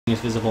is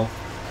visible.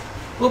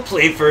 We'll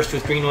play first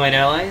with green-white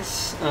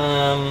allies.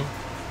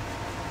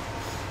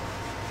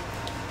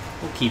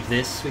 We'll keep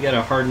this. We got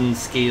a hardened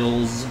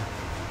scales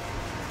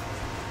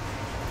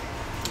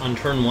on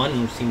turn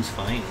 1, which seems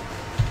fine.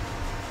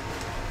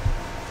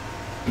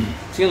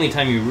 It's the only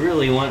time you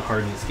really want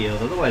hardened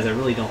scales, otherwise I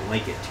really don't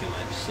like it too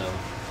much, so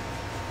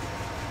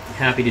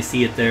happy to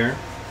see it there.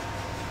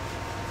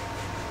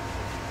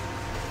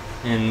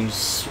 And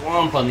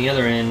Swamp on the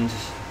other end.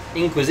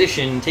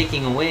 Inquisition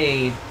taking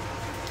away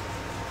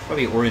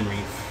probably Orin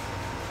Reef.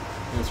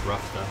 That's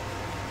rough though.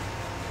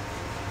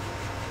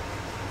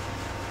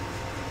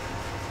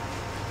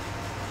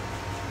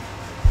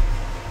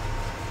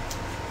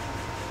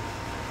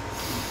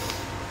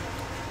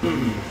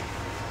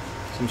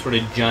 Some sort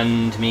of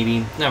Jund,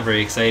 maybe. Not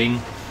very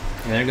exciting.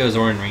 Yeah, there goes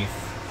Orin Reef.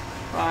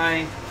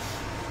 Bye.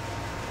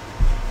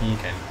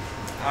 Okay.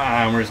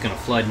 We're just gonna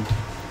flood.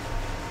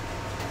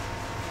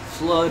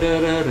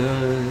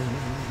 Flood-a-da-da.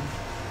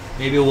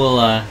 Maybe we'll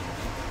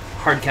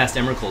hardcast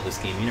Emrakul this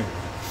game, you never know.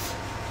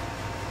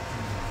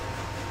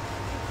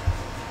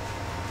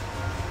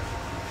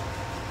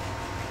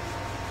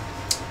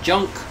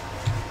 Junk.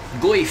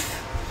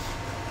 Goif.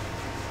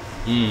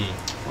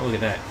 Oh, look at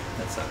that.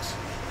 That sucks.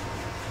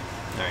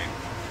 Alright.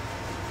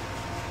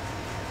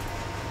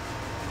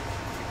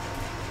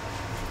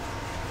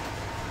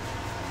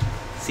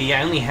 See,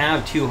 I only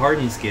have 2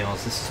 hardened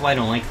scales. This is why I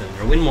don't like them.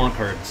 They're win more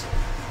cards.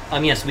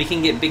 Yes, we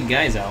can get big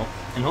guys out,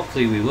 and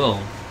hopefully we will.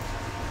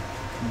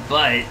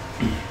 But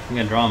we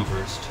gotta draw them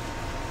first.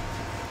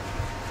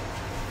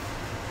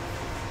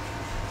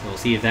 We'll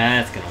see if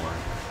that's gonna work.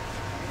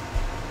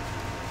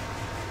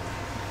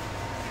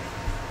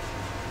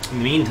 In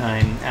the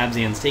meantime,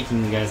 Abzan's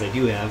taking the guys I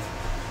do have.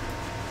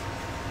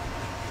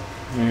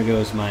 There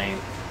goes my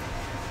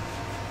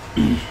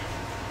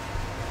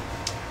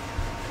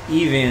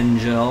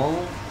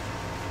Evangel.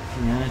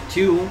 Yeah,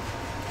 2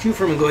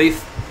 from a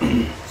Goif.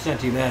 It's not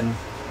too bad.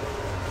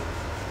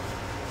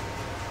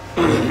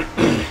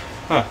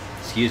 Huh,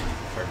 excuse me,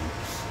 pardon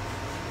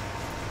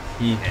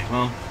me. Okay,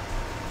 well.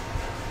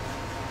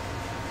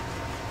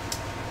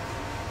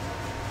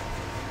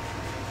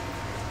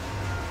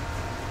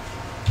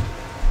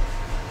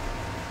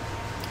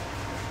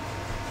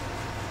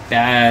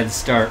 Bad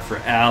start for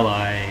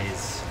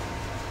allies.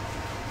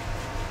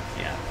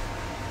 Yeah.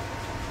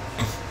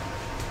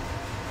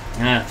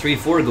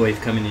 3-4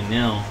 Goif coming in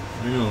now.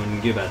 I don't know what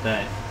you do about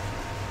that.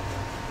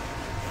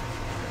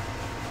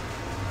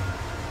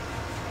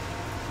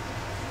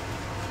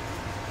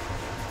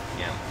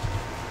 Yeah.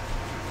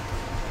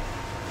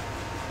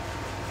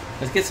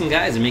 Let's get some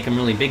guys and make them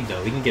really big,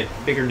 though. We can get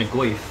bigger than a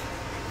Goif.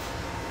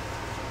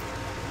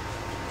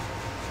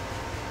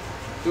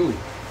 Ooh.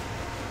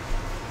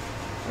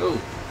 Oh.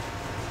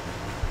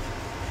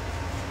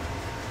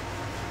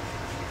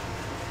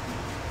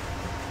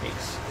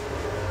 Thanks.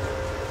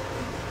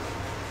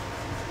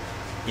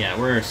 Yeah,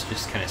 we're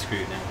just kind of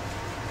screwed now.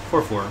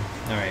 4-4.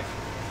 Alright.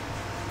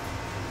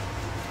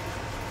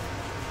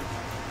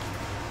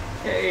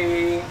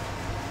 Hey!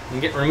 We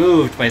get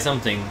removed by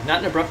something. Not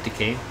an abrupt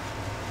decay.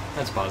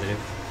 That's positive.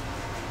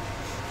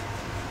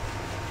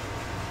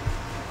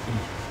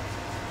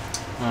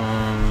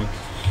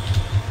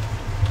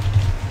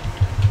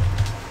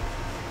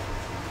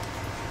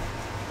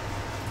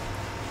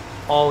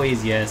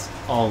 Always yes,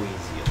 always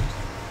yield.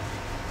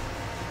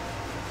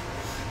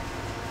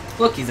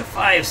 Look, he's a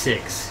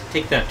 5-6.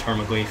 Take that,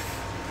 Tarmogoyf.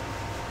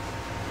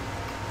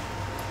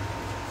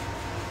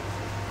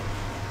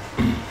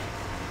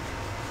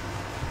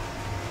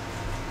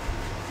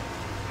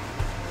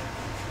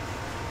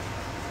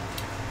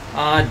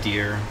 Ah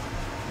dear.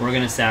 We're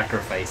gonna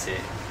sacrifice it.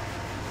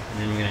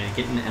 And then we're gonna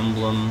get an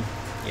emblem.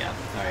 Yeah,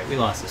 alright, we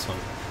lost this one.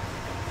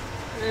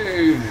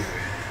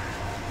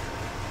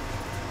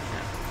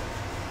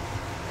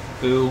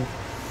 Boo.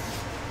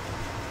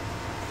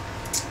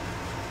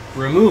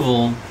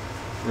 Removal.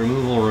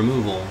 Removal,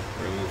 removal.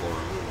 Removal,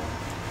 removal.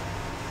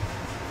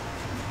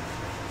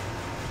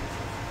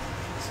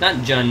 It's not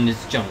Jund,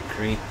 it's junk,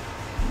 right?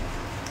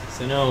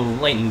 So no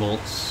lightning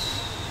bolts.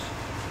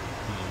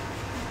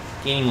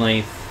 Gaining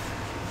life.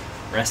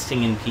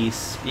 Resting in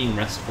peace. Being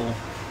restful.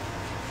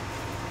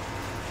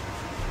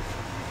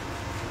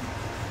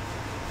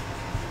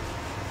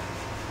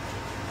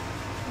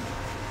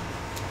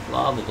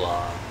 Blah blah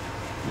blah.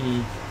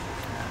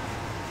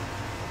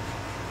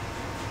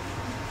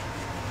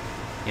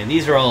 Yeah,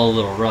 these are all a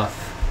little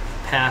rough.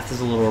 Path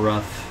is a little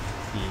rough.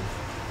 We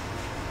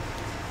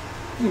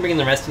can bring in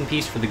the rest in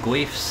peace for the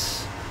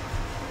Goifs.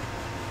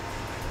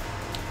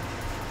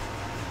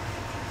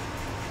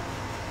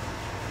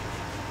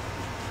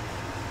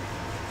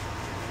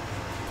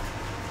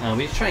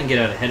 We just try and get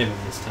out ahead of him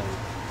this time.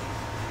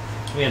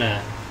 We had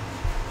a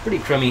pretty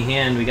crummy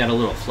hand. We got a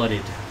little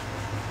flooded.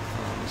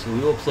 So we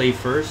will play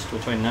first.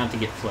 We'll try not to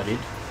get flooded.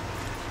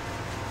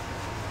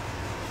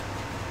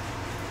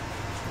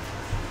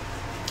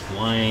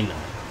 Why not?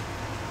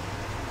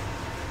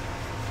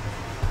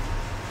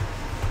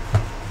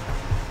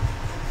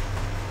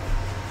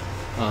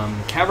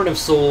 Cavern of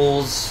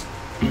Souls.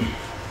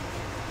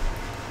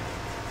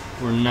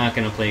 we're not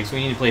going to play, because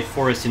we need to play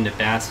Forest into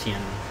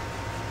Bastion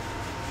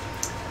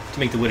to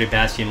make the Wooded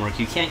Bastion work.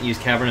 You can't use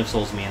Cavern of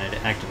Souls mana to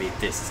activate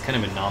this. It's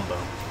kind of a nombo.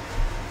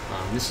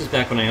 This is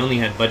back when I only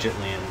had budget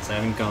lands. I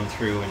haven't gone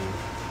through and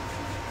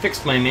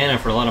fixed my mana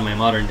for a lot of my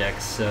modern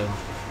decks, so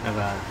I have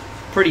a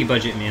pretty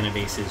budget mana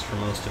bases for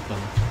most of them.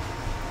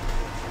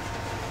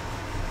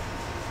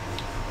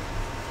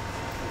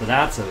 But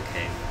that's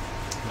okay.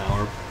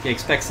 We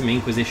expect some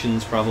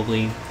Inquisitions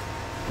probably,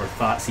 or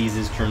Thought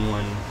Seizes turn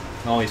 1.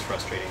 Always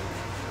frustrating.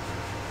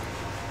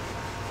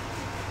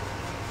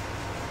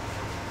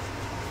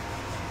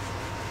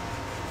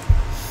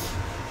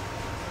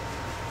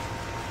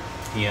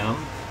 Yeah.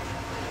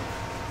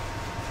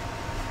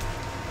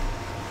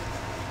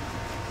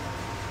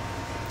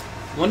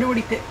 Wonder what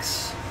he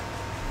picks.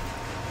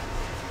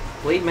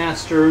 Blade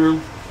Master,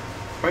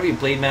 probably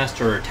Blade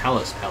Master or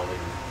Talus Paladin.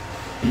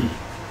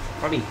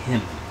 Probably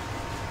him,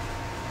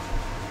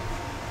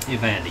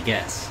 if I had to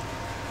guess.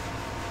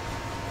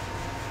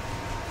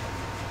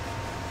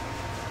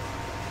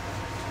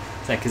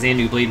 That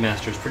Kazandu Blade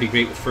Master is pretty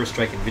great with First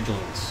Strike and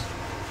Vigilance.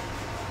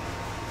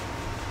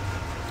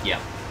 Yeah.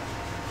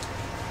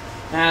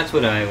 That's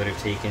what I would have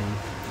taken.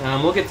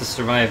 We'll get the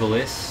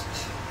Survivalist.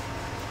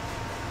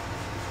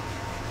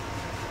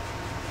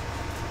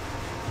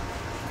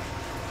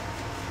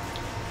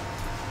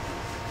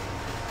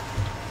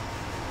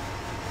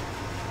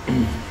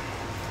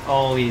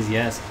 Always,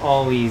 yes.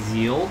 Always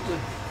yield.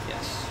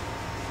 Yes.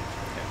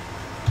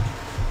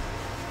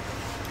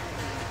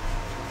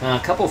 Okay. A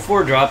couple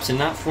 4-drops and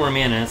not 4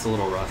 mana. That's a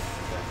little rough.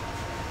 Okay.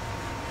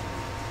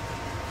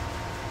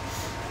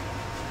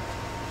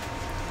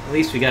 At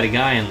least we got a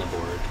guy on the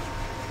board.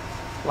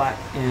 Black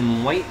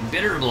and white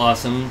Bitter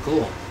Blossom.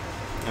 Cool.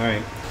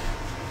 Alright.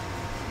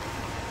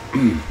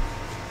 Hey,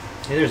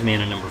 there's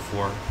mana number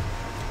 4.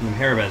 And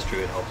Harabaz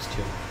Druid helps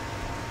too.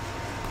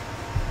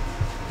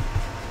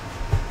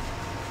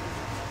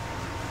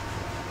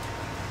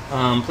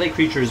 Play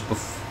creatures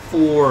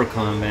before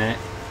combat.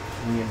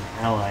 You get an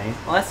ally.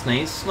 Well, that's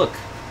nice. Look.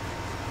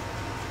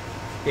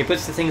 It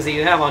puts the things that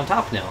you have on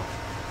top now.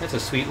 That's a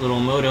sweet little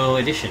Moto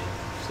addition.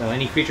 So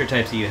any creature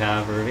types that you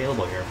have are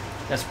available here.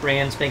 That's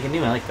brand spanking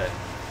new. I like that.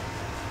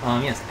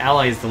 Yes,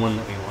 ally is the one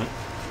that we want.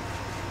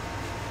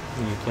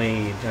 And you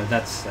played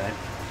that set.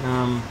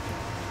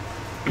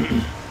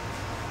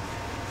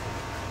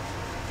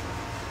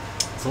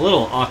 It's a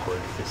little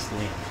awkward, this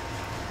land.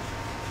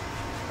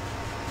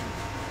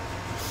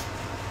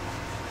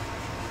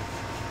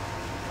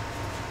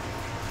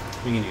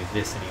 We can do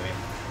this anyway.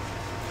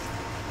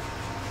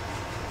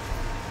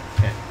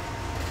 Okay.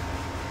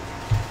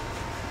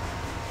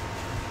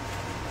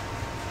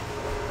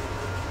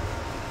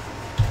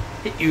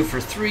 Hit you for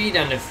 3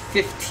 down to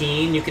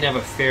 15. You can have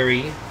a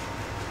fairy.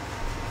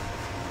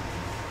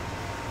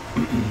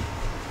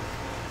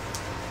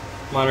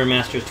 Modern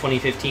Masters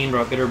 2015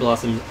 brought Bitter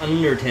Blossoms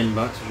under $10,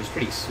 which is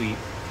pretty sweet.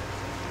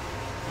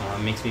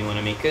 Makes me want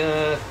to make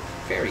a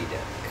fairy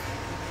deck.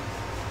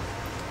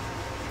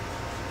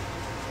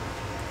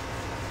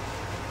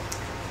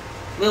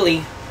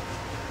 Lily.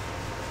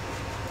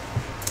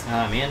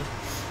 Ah, man.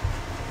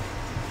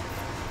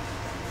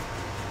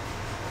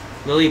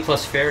 Lily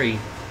plus fairy.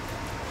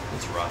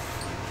 That's rough.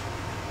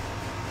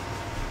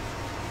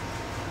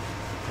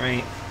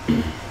 Right.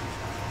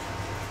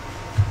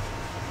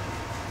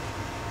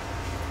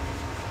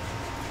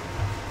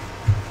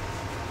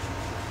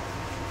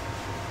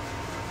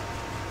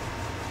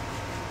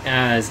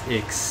 As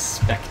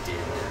expected.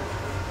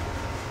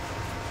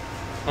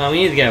 We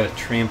need the guy with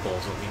trample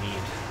is what we need.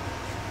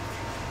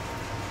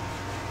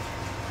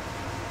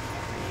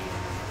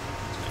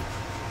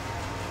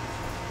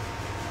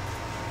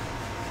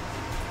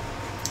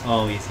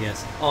 Always,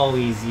 yes.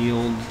 Always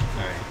yield.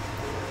 Alright.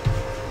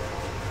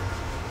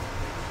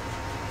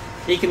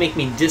 He can make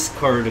me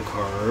discard a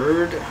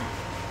card,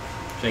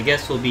 which I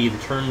guess will be the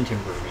Turn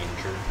Timber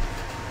Ranger.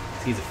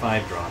 He's a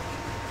 5-drop.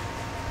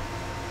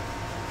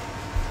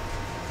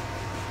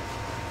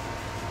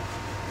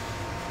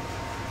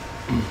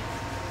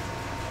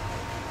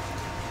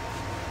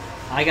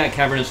 I got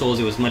Cavern of Souls,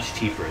 it was much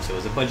cheaper, so it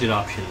was a budget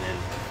option then.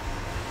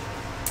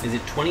 Is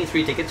it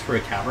 23 tickets for a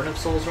Cavern of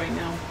Souls right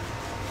now?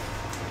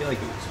 I feel like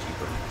it was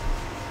cheaper.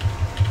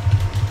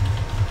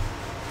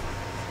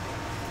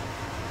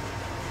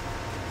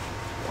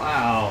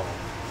 Wow.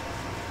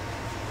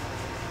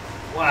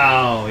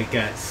 Wow, it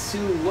got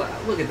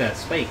look at that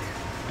spike.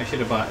 I should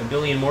have bought a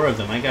billion more of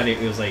them. I got it,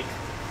 it was like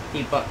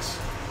 $8.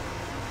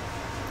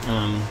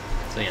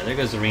 So yeah, there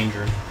goes the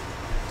Ranger.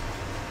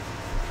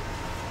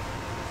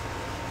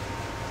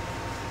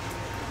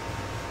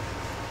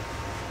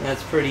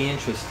 That's pretty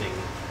interesting.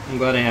 I'm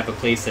glad I have a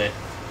playset.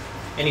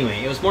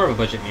 Anyway, it was more of a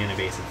budget mana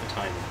base at the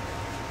time.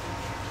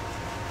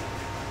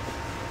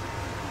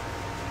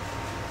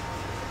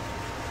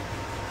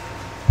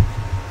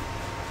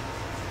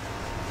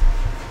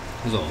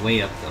 It was all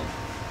way up though.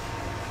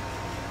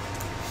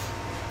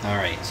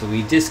 Alright, so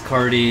we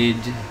discarded.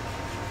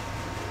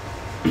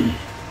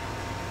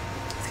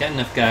 It's got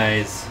enough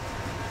guys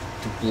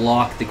to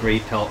block the Grey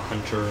Pelt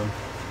Hunter.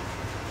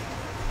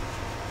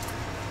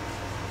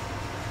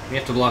 We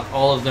have to block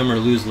all of them or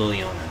lose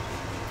Liliana.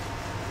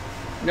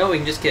 No, we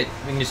can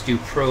just do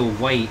pro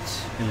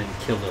white and then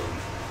kill Lily.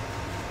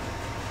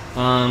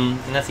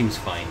 And that seems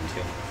fine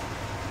too.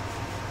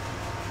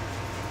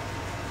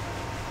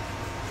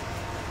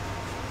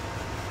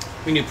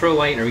 We can do pro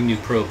white or we can do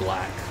pro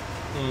black.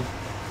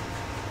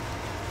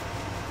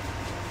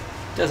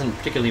 Doesn't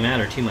particularly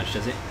matter too much,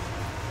 does it?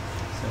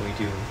 So we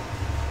do.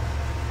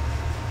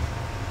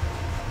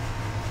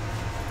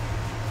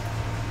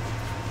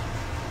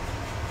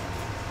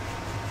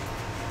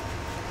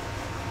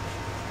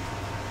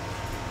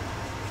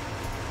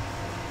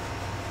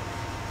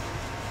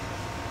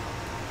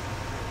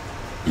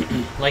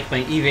 Like my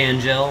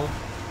Evangel.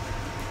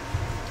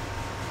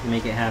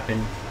 Make it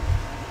happen.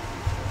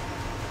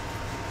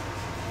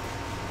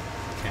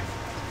 Okay.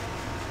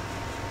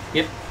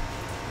 Yep.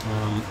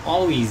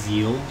 Always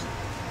yield.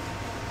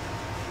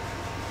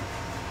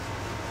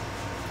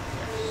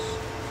 Yes.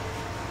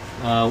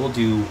 We'll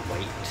do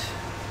white.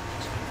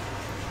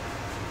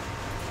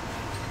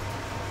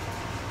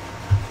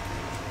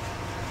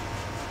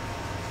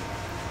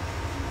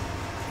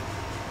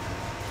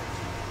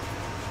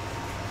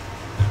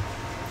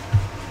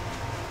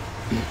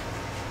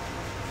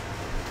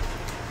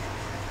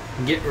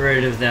 Get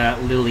rid of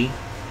that Lily.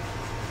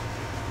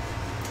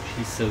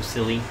 She's so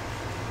silly.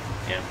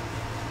 Yeah.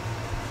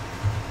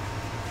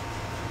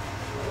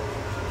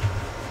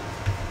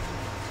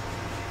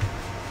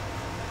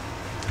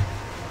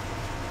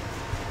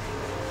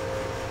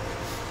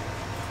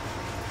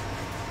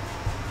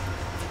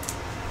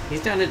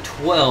 He's down to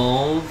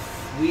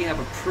 12. We have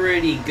a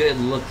pretty good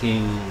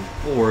looking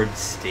board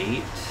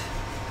state.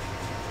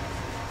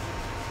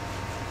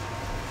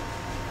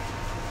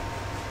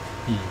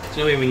 So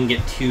no way we can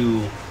get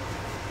 2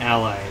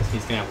 allies.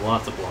 He's gonna have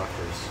lots of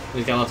blockers.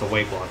 He's got lots of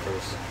white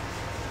blockers.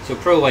 So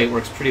pro white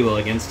works pretty well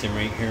against him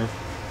right here.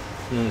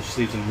 And then it just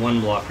leaves him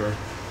 1 blocker.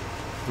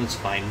 That's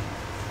fine.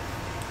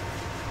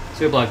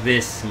 So we block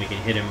this and we can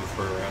hit him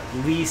for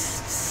at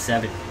least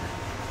 7.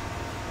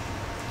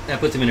 That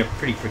puts him in a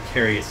pretty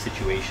precarious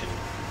situation.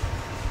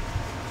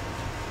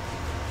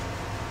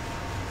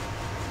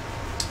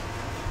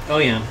 Oh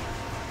yeah.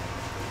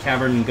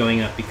 Cavern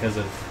going up because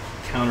of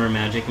counter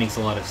magic makes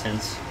a lot of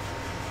sense.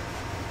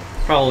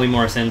 Probably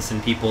more sense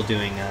than people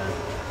doing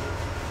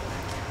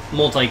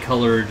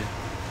multicolored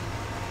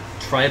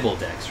tribal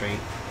decks, right?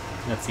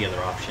 That's the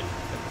other option,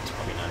 but that's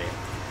probably not it.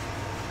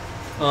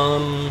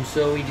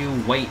 So we do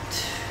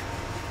white.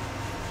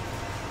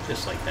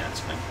 Just like that, it's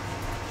fine.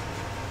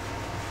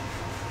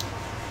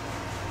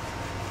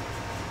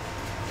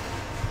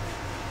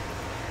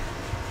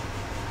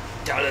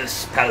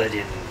 Dallas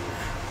Paladin.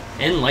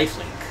 And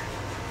lifelink.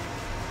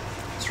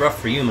 It's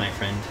rough for you, my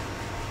friend.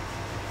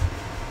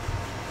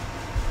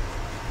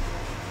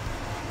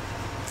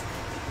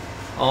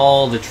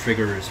 All the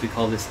triggers. We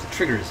call this the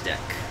triggers deck.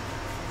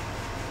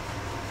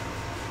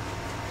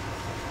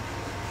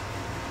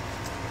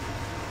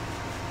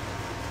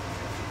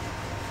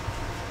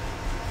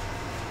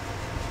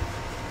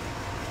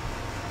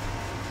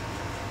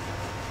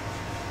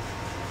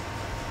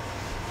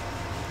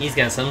 He's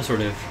got some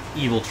sort of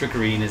evil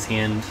trickery in his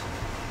hand.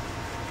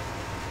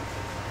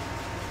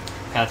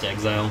 Path to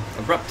Exile.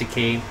 Abrupt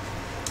Decay.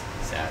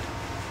 Sad.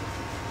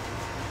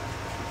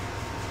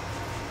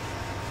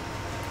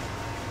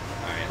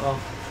 Alright, well.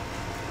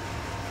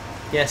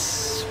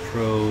 Yes,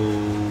 pro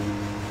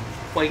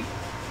white.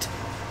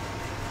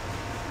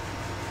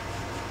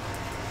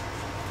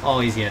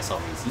 Always yes,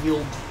 always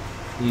yield.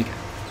 Okay.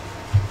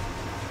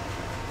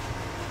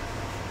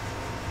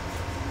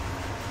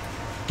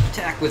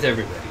 Attack with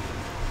everybody.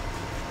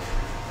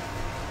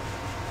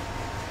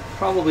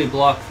 Probably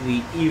block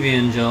the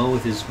Evangel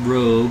with his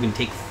rogue and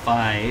take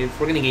 5.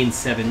 We're gonna gain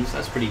 7, so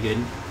that's pretty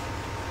good.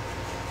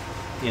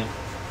 Yeah.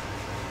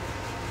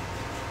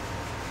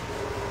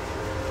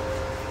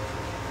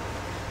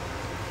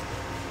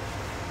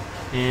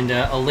 And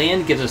a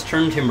land gives us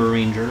Turn Timber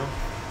Ranger,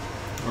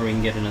 or we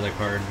can get another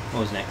card. What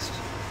was next?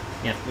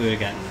 Yeah, we would have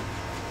gotten.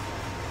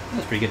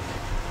 That's pretty good.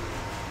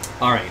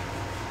 All right.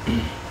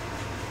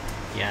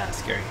 Yeah,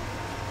 scary.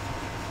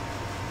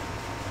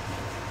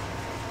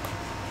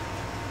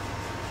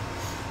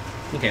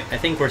 Okay, I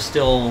think we're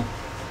still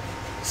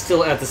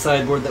at the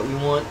sideboard that we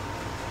want.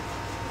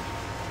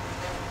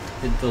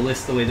 Did the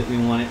list the way that we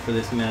want it for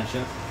this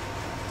matchup.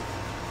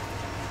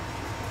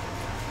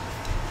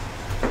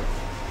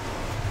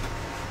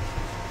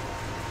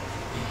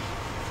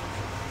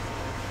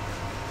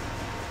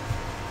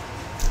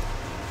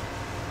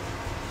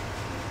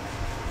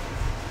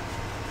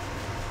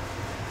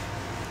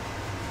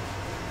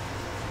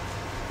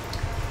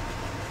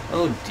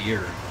 Oh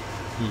dear.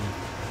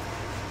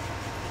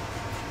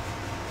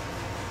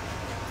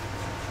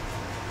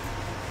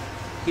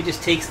 He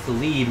just takes the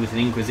lead with an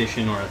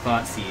Inquisition or a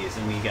Thoughtseize,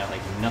 and we got like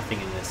nothing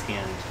in this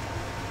hand.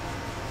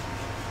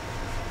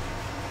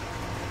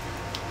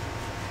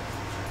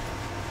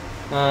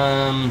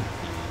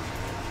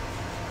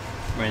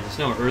 Right, there's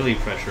no early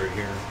pressure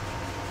here.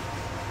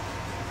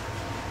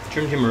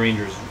 Turn Timber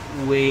Ranger is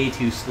way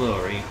too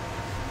slow, right?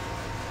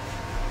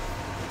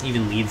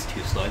 Even leads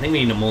too slow. I think we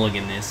need to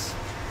mulligan this.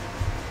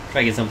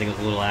 Try to get something with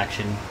a little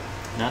action.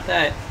 Not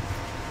that.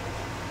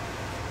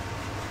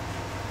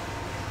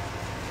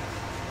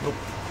 Nope.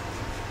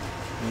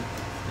 Nope.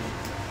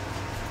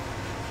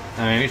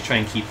 Alright, let's try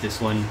and keep this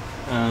one.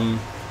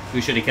 We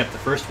should have kept the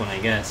first one, I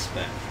guess,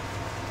 but...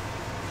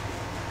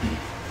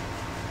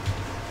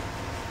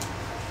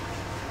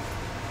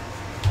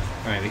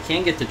 Alright, we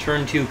can get the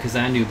turn 2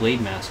 Kazandu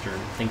Blade Master,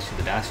 thanks to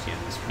the Bastion.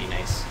 That's pretty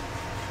nice.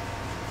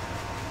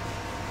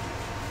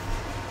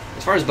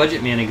 As far as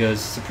budget mana goes,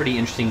 it's a pretty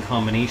interesting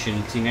combination,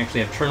 because you can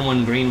actually have turn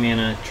 1 green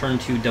mana, turn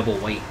 2 double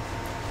white,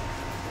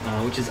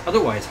 which is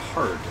otherwise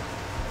hard.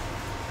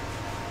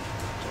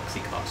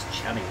 Toxicos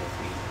chatting with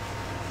me.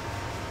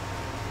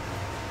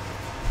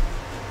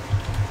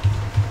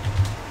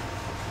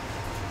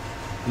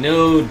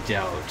 No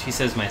doubt. He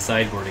says my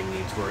sideboarding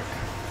needs work.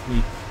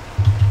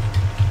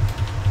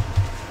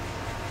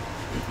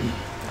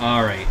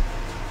 Alright.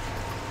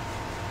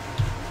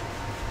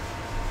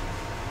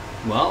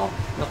 Well,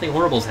 nothing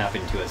horrible's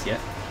happened to us yet.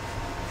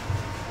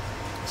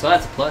 So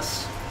that's a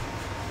plus.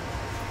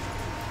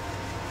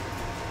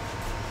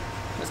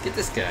 Let's get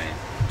this guy.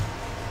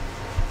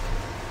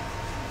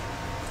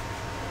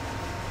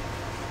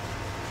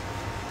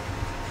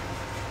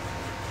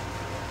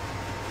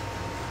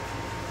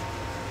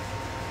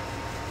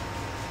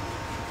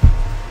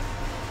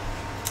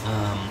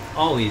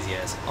 Always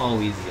yes.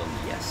 Always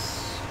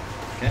yes.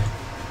 Okay.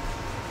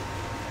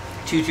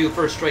 2/2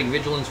 first strike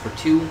vigilance for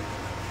 2.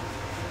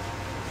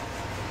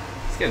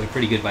 These guys are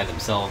pretty good by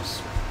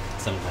themselves.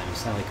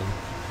 Sometimes I like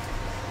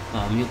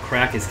them. You'll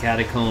crack his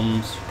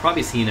catacombs.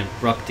 Probably see an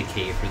abrupt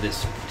decay for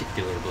this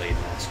particular Blade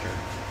Master.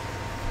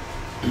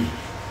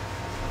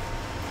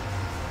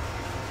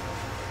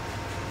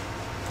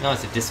 No,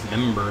 it's a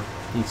dismember.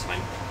 That's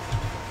fine.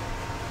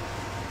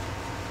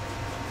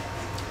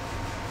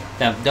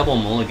 That double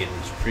mulligan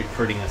is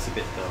hurting us a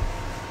bit, though.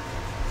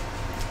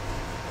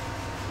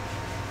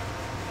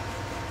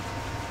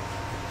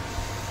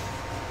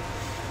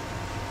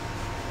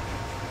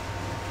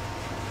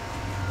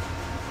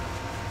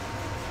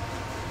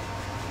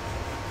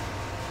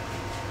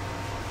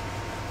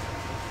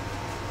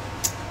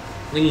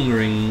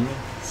 Lingering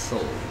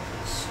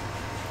Souls.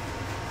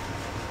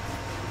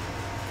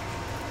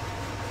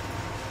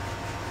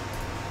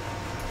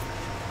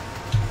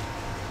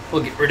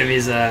 We'll get rid of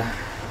his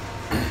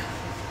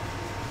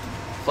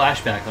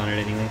flashback on it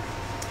anyway.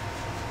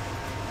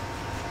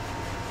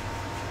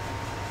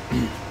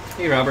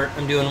 Hey Robert,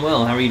 I'm doing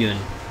well. How are you doing?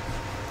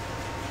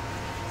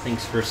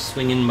 Thanks for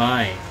swinging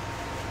by.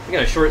 We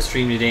got a short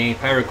stream today.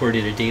 Pyrocore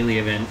did a daily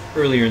event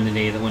earlier in the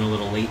day that went a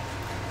little late.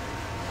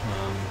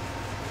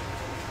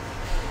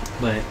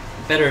 But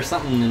better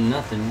something than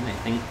nothing, I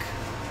think.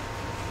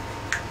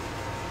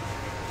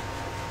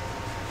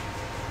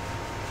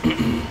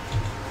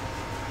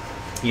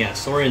 Yeah,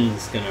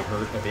 Soren's gonna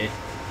hurt a bit.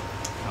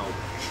 Ouch.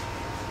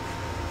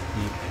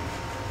 Okay.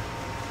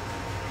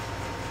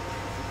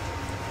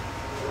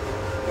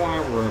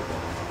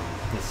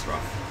 That's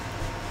rough.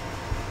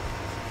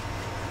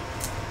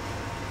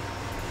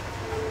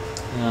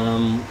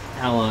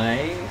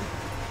 Ally.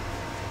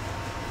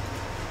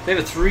 We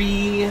have a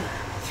 3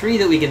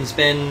 that we can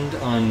spend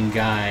on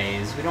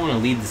guys. We don't want to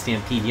lead the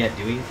Stampede yet,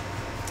 do we?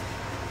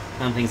 I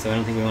don't think so. I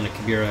don't think we want to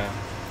Kabira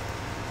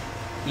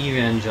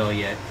Evangel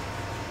yet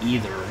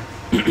either.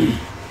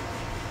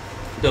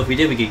 Though if we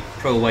did, we could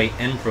pro-white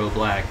and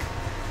pro-black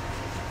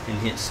and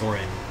hit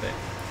Sorin, but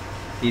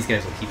these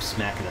guys will keep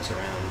smacking us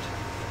around.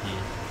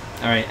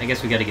 Alright, I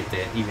guess we gotta get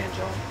the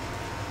Evangel.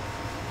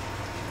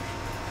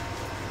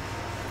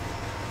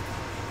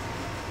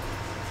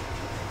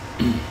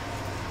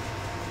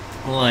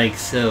 Like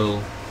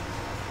so.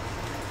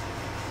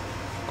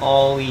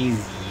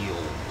 Always yield.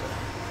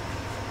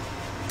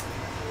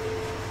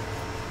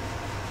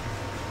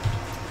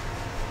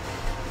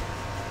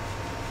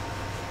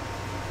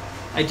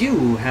 I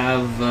do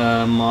have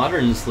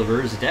Modern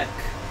Slivers deck.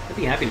 I'd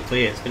be happy to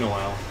play it. It's been a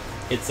while.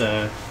 It's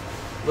a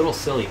little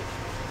silly,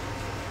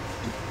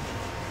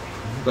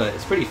 but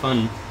it's pretty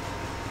fun.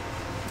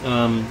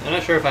 I'm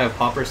not sure if I have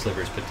Pauper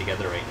Slivers put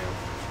together right now.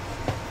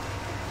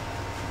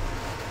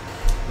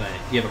 But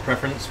do you have a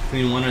preference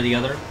between one or the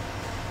other?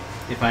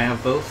 If I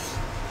have both,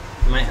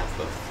 I might have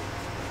both.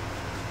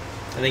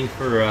 I think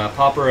for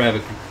Pauper, I have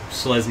a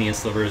Selesnya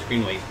Slivers,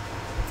 green-white.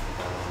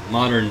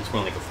 Modern, it's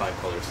more like a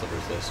 5-color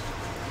Slivers list.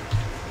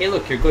 Hey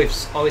look, your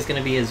Goif's always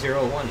going to be a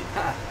 0/1.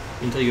 Ha!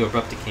 Until you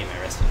abrupt decay my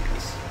rest in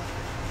peace.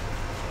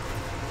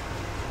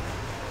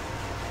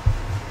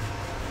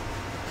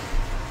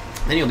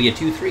 Then you'll be a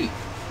 2/3.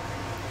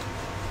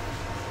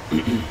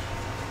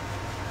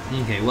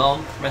 Okay,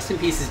 well, rest in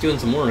peace is doing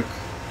some work.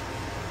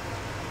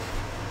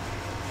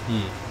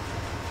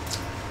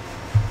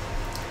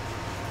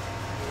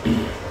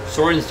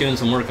 Soren's doing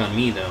some work on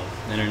me, though.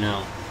 I don't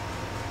know.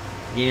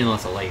 Gaining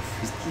lots of life.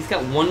 He's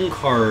got one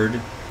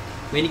card.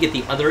 We need to get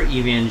the other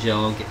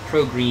Evangel, get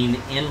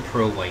pro-green and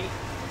pro-white,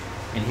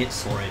 and hit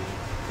Soren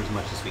for as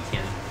much as we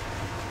can.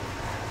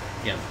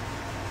 Yep.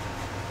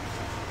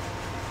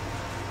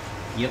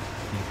 Yep.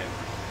 Okay.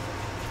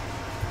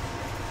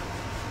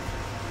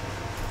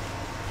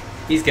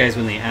 These guys,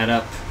 when they add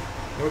up,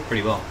 they work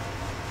pretty well.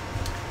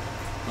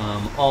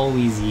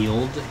 Always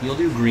yield. You'll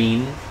do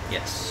green.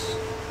 Yes.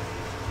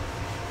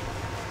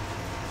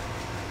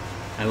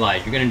 I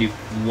lied. You're going to do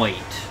white.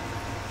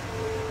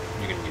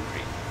 You're going to do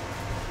green.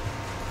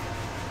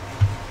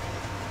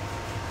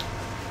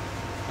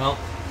 Well.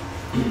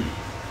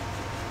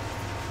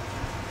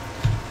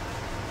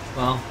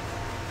 Well.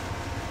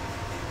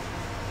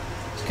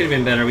 This could have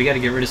been better. We got to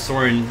get rid of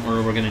Soren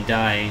or we're going to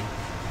die.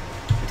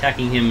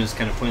 Attacking him is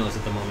kind of pointless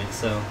at the moment,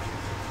 so...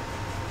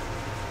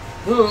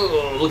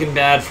 Oh, looking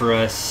bad for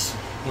us.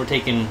 We're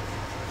taking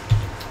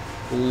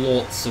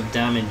lots of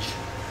damage.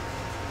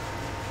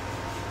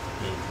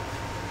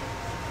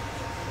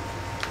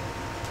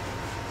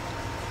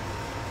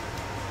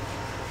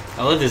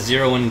 I love this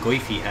 0-1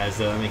 Goyf he has,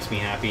 though. That makes me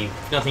happy.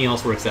 If nothing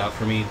else works out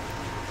for me.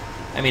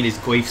 I made his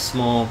Goyf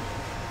small,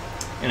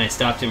 and I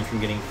stopped him from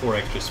getting 4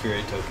 extra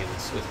spirit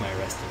tokens with my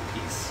Rest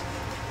in Peace.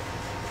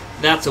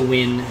 That's a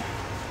win,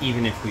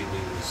 even if we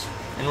lose.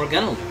 And we're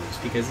gonna lose,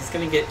 because he's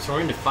gonna get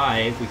Soren to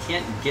 5. We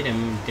can't get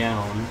him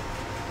down.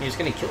 He's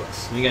gonna kill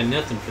us. We got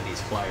nothing for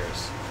these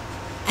flyers.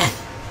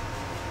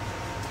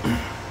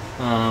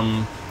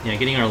 Yeah,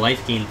 getting our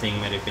life gain thing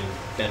might have been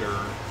better.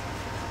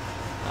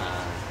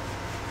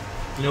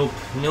 Nope,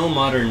 no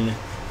modern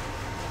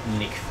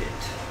Nick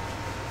Fit.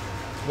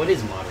 What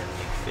is modern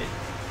Nick Fit?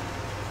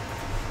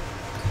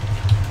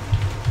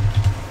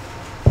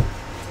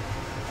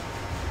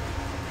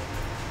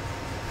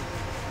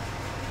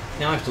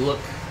 Now I have to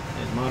look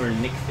at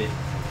modern Nick Fit.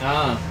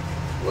 Ah,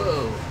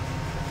 whoa.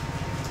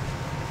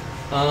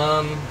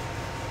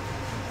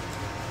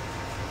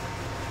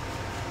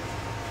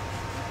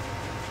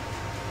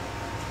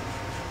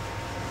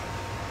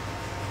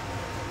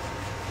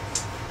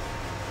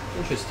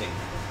 Interesting.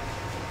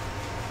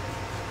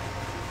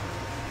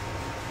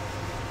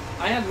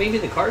 I have maybe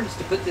the cards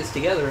to put this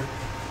together.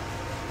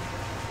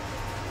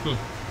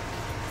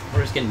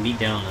 We're just getting beat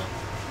down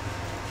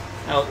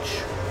though.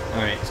 Ouch.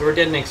 Alright, so we're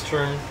dead next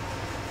turn.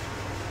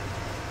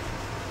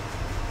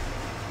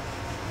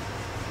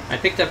 I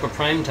picked up a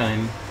prime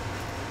time.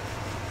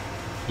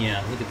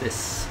 Yeah, look at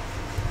this.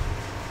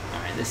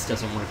 Alright, this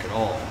doesn't work at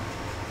all.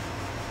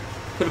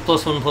 Put a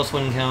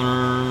 +1/+1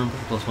 counter.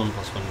 Put a +1/+1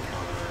 counter.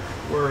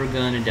 We're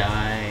gonna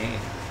die.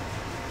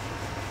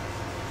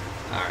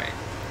 Alright.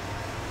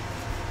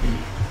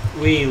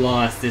 We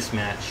lost this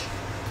match.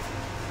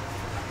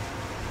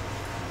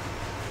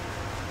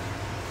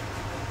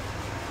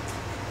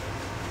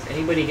 Is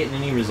anybody getting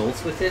any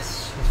results with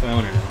this? That's what I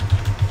want to know.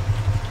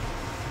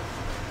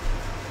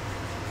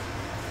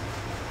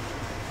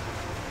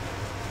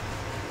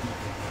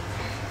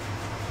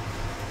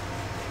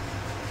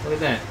 Look at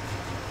that.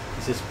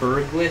 Is this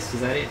Berg list?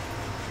 Is that it?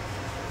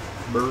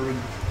 Berg.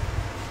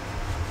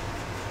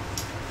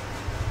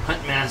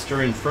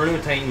 Huntmaster,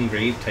 Inferno Titan,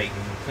 Grave Titan.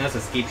 That's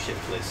a Scape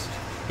Shift list.